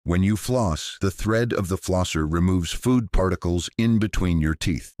When you floss, the thread of the flosser removes food particles in between your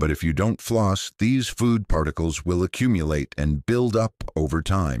teeth. But if you don't floss, these food particles will accumulate and build up over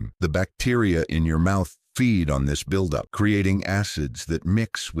time. The bacteria in your mouth feed on this buildup, creating acids that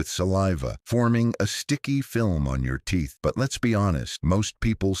mix with saliva, forming a sticky film on your teeth. But let's be honest, most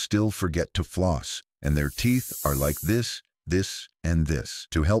people still forget to floss, and their teeth are like this, and this.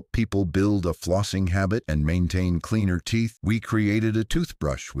 To help people build a flossing habit and maintain cleaner teeth, we created a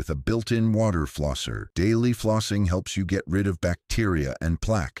toothbrush with a built-in water flosser. Daily flossing helps you get rid of bacteria and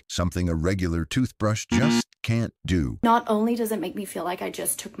plaque, something a regular toothbrush just can't do. Not only does it make me feel like I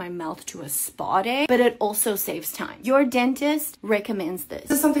just took my mouth to a spa day, but it also saves time. Your dentist recommends this.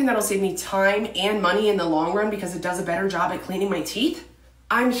 This is something that'll save me time and money in the long run because it does a better job at cleaning my teeth.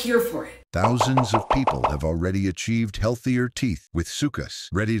 I'm here for it. Thousands of people have already achieved healthier teeth with Soocas.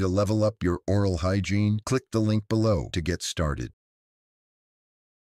 Ready to level up your oral hygiene? Click the link below to get started.